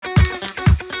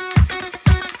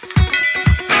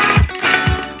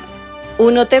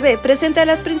Uno TV presenta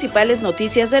las principales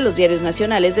noticias de los diarios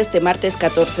nacionales de este martes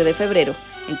 14 de febrero,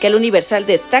 en que el Universal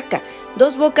destaca: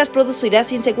 Dos Bocas producirá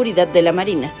sin seguridad de la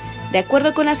Marina. De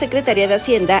acuerdo con la Secretaría de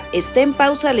Hacienda, está en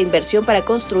pausa la inversión para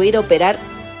construir, operar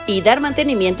y dar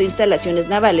mantenimiento a instalaciones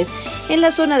navales en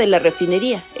la zona de la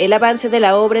refinería. El avance de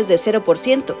la obra es de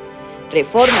 0%.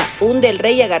 Reforma hunde el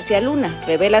rey a García Luna,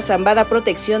 revela Zambada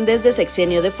protección desde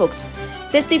sexenio de Fox.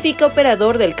 Testifica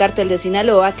operador del cártel de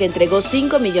Sinaloa que entregó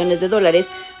 $5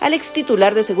 millones al ex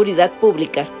titular de Seguridad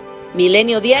Pública.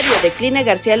 Milenio Diario declina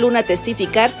García Luna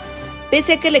testificar,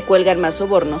 pese a que le cuelgan más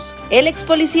sobornos. El ex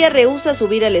policía rehúsa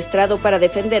subir al estrado para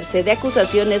defenderse de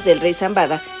acusaciones del rey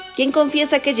Zambada, quien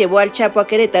confiesa que llevó al Chapo a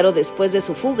Querétaro después de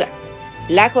su fuga.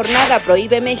 La Jornada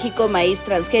prohíbe México maíz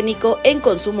transgénico en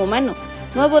consumo humano.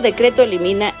 Nuevo decreto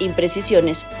elimina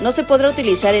imprecisiones. No se podrá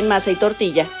utilizar en masa y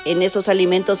tortilla. En esos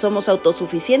alimentos somos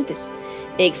autosuficientes.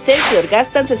 Excelsior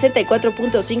gastan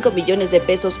 64.5 millones de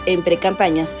pesos en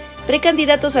precampañas.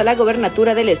 Precandidatos a la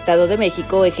gobernatura del Estado de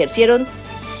México ejercieron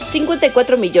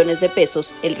 54 millones de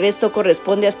pesos. El resto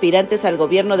corresponde a aspirantes al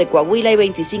gobierno de Coahuila y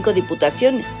 25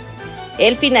 diputaciones.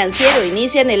 El Financiero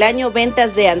inicia en el año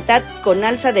ventas de ANTAD con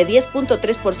alza de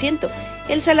 10.3%.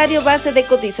 El salario base de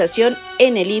cotización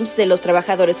en el IMSS de los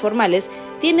trabajadores formales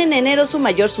tiene en enero su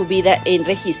mayor subida en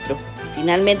registro.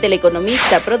 Finalmente, El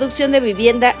Economista, producción de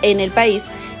vivienda en el país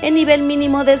en nivel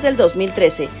mínimo desde el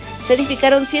 2013. Se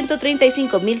edificaron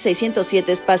 135.607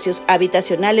 espacios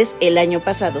habitacionales el año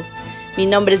pasado. Mi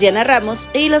nombre es Diana Ramos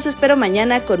y los espero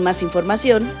mañana con más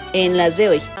información en Las de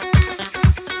Hoy.